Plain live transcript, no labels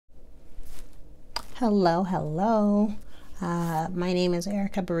Hello, hello. My name is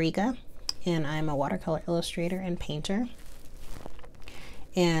Erika, and I'm a watercolor illustrator and painter.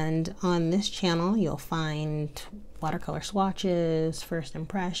 And on this channel, you'll find watercolor swatches, first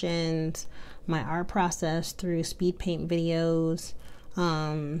impressions, my art process through speed paint videos,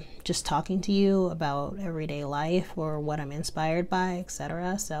 just talking to you about everyday life or what I'm inspired by,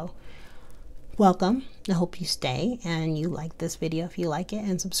 etc. So welcome. I hope you stay and you like this video if you like it,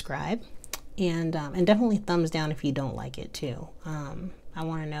 and subscribe. And definitely thumbs down if you don't like it too. I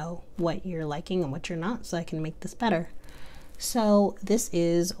want to know what you're liking and what you're not, so I can make this better. So this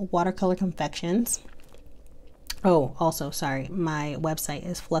is Watercolor Confections. Oh, also, sorry, my website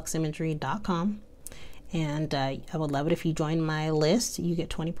is fluximagery.com. And I would love it if you join my list. You get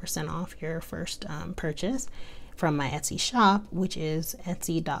 20% off your first purchase from my Etsy shop, which is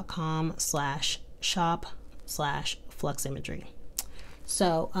etsy.com/shop/fluximagery.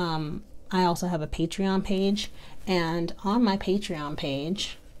 So I also have a Patreon page, and on my Patreon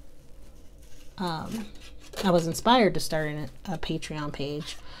page, I was inspired to start a Patreon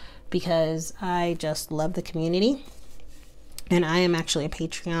page because I just love the community. And I am actually a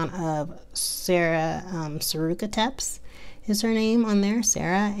Patreon of Sarah Saruka Teps is her name on there,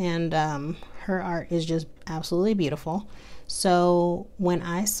 Sarah, and her art is just absolutely beautiful. So when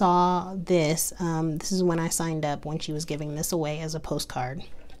I saw this, this is when I signed up, when she was giving this away as a postcard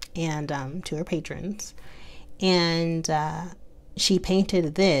and to her patrons, and she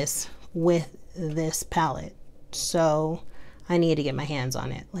painted this with this palette, so I needed to get my hands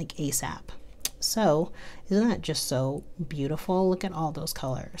on it like ASAP. So isn't that just so beautiful? Look at all those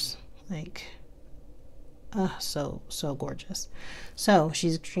colors, like so gorgeous. So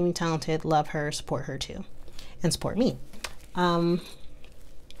she's extremely talented, love her, support her too, and support me.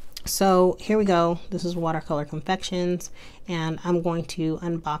 So here we go. This is Watercolor Confections, and I'm going to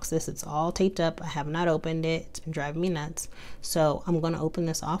unbox this. It's all taped up. I have not opened it. It's been driving me nuts. So I'm going to open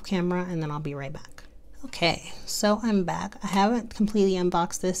this off camera and then I'll be right back. Okay, so I'm back. I haven't completely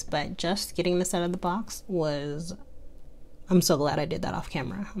unboxed this, but just getting this out of the box was, I'm so glad I did that off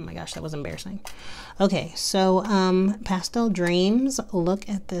camera. Oh my gosh, that was embarrassing. Okay, so Pastel Dreams. Look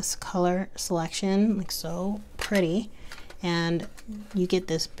at this color selection, like so pretty. And you get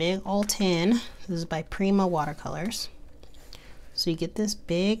this big old tin. This is by Prima Watercolors. So you get this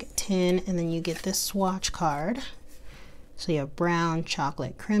big tin, and then you get this swatch card. So you have brown,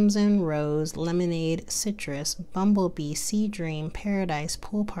 chocolate, crimson, rose, lemonade, citrus, bumblebee, sea dream, paradise,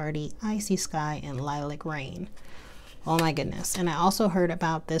 pool party, icy sky, and lilac rain. Oh my goodness. And I also heard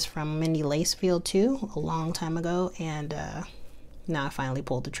about this from Mindy Lacefield too, a long time ago, and now I finally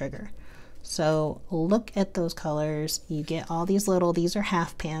pulled the trigger. So look at those colors. You get all these little, these are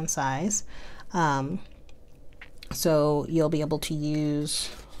half pan size. So you'll be able to use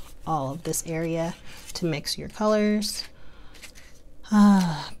all of this area to mix your colors.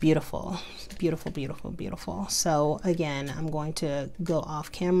 Beautiful, beautiful, beautiful, beautiful. So again, I'm going to go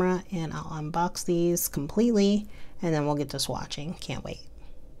off camera and I'll unbox these completely, and then we'll get to swatching. Can't wait.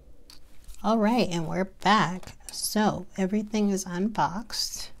 All right, and we're back. So everything is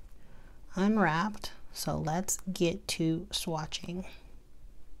unboxed, unwrapped, so let's get to swatching.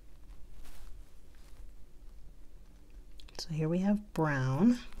 So here we have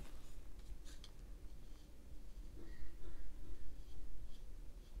brown.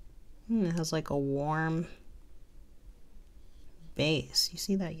 It has like a warm base. You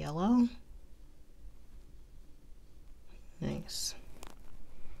see that yellow? Nice.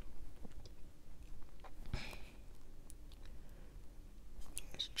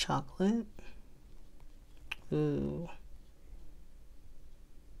 There's chocolate. Ooh.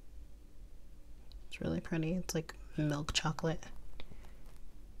 It's really pretty. It's like milk chocolate.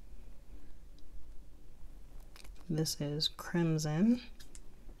 This is crimson.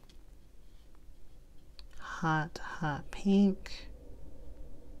 Hot, hot pink.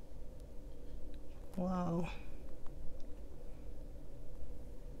 Whoa.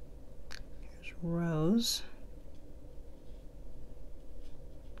 Here's rose.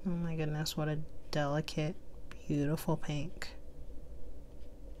 Oh my goodness, what a delicate, beautiful pink.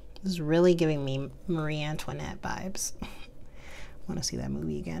 This is really giving me Marie Antoinette vibes. I want to see that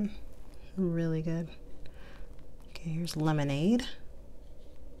movie again. Really good. Okay, here's lemonade.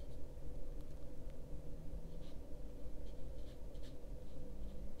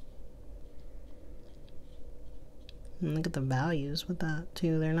 And look at the values with that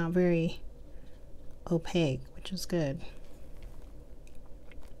too. They're not very opaque, which is good.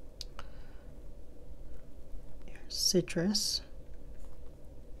 Here's citrus.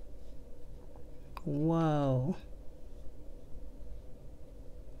 Whoa.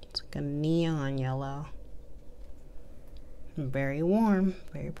 It's like a neon yellow. Very warm,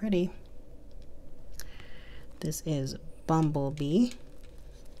 very pretty. This is Bumblebee.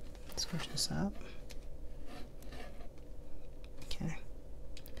 Switch this up. Okay.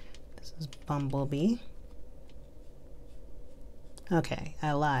 This is Bumblebee. Okay,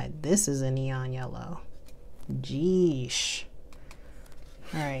 I lied. This is a neon yellow. Jeesh.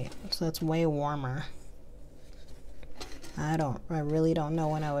 Alright, so that's way warmer. I really don't know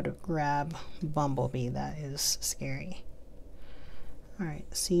when I would grab Bumblebee. That is scary. Alright,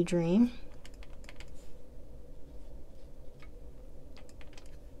 Sea Dream.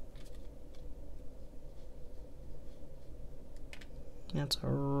 That's a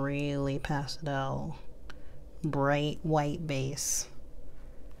really pastel, bright white base,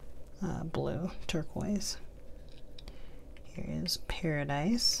 blue, turquoise. Here is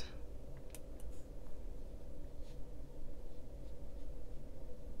Paradise.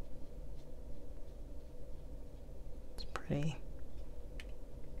 It's pretty.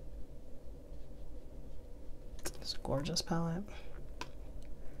 It's a gorgeous palette.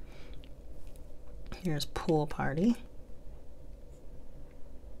 Here's Pool Party.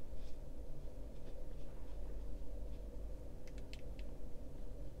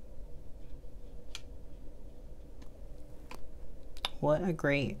 What a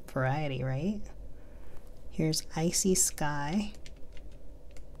great variety, right? Here's Icy Sky.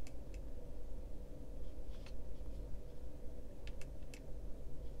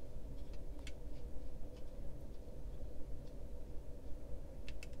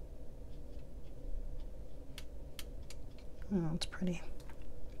 Oh, it's pretty.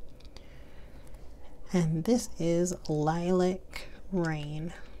 And this is Lilac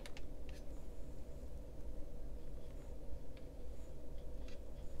Rain.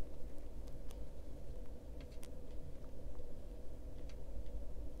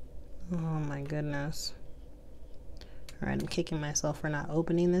 Oh my goodness. Alright, I'm kicking myself for not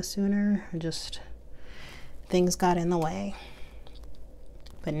opening this sooner. Things got in the way.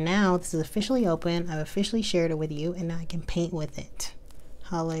 But now this is officially open. I've officially shared it with you, and now I can paint with it.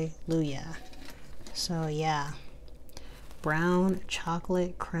 Hallelujah. So yeah. Brown,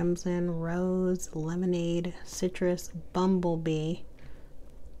 chocolate, crimson, rose, lemonade, citrus, bumblebee.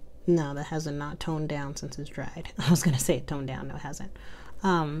 No, that hasn't not toned down since it's dried. I was going to say it toned down. No, it hasn't.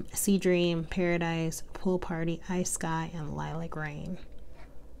 Sea Dream, Paradise, Pool Party, Ice Sky, and Lilac Rain.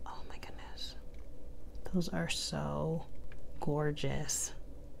 Oh my goodness. Those are so gorgeous.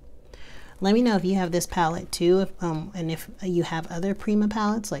 Let me know if you have this palette too, and if you have other Prima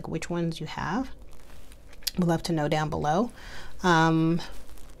palettes, like which ones you have. We'd love to know down below. And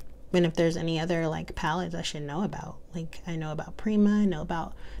if there's any other like palettes I should know about. Like I know about Prima, I know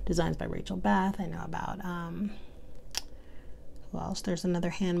about Designs by Beth, I know about who else? There's another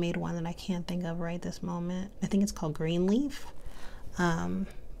handmade one that I can't think of right this moment. I think it's called Greenleaf, but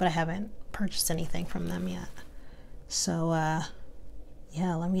I haven't purchased anything from them yet. So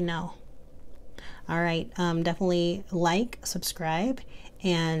yeah, let me know. All right, definitely like, subscribe,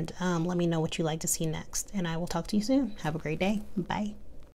 and let me know what you'd like to see next. And I will talk to you soon. Have a great day. Bye.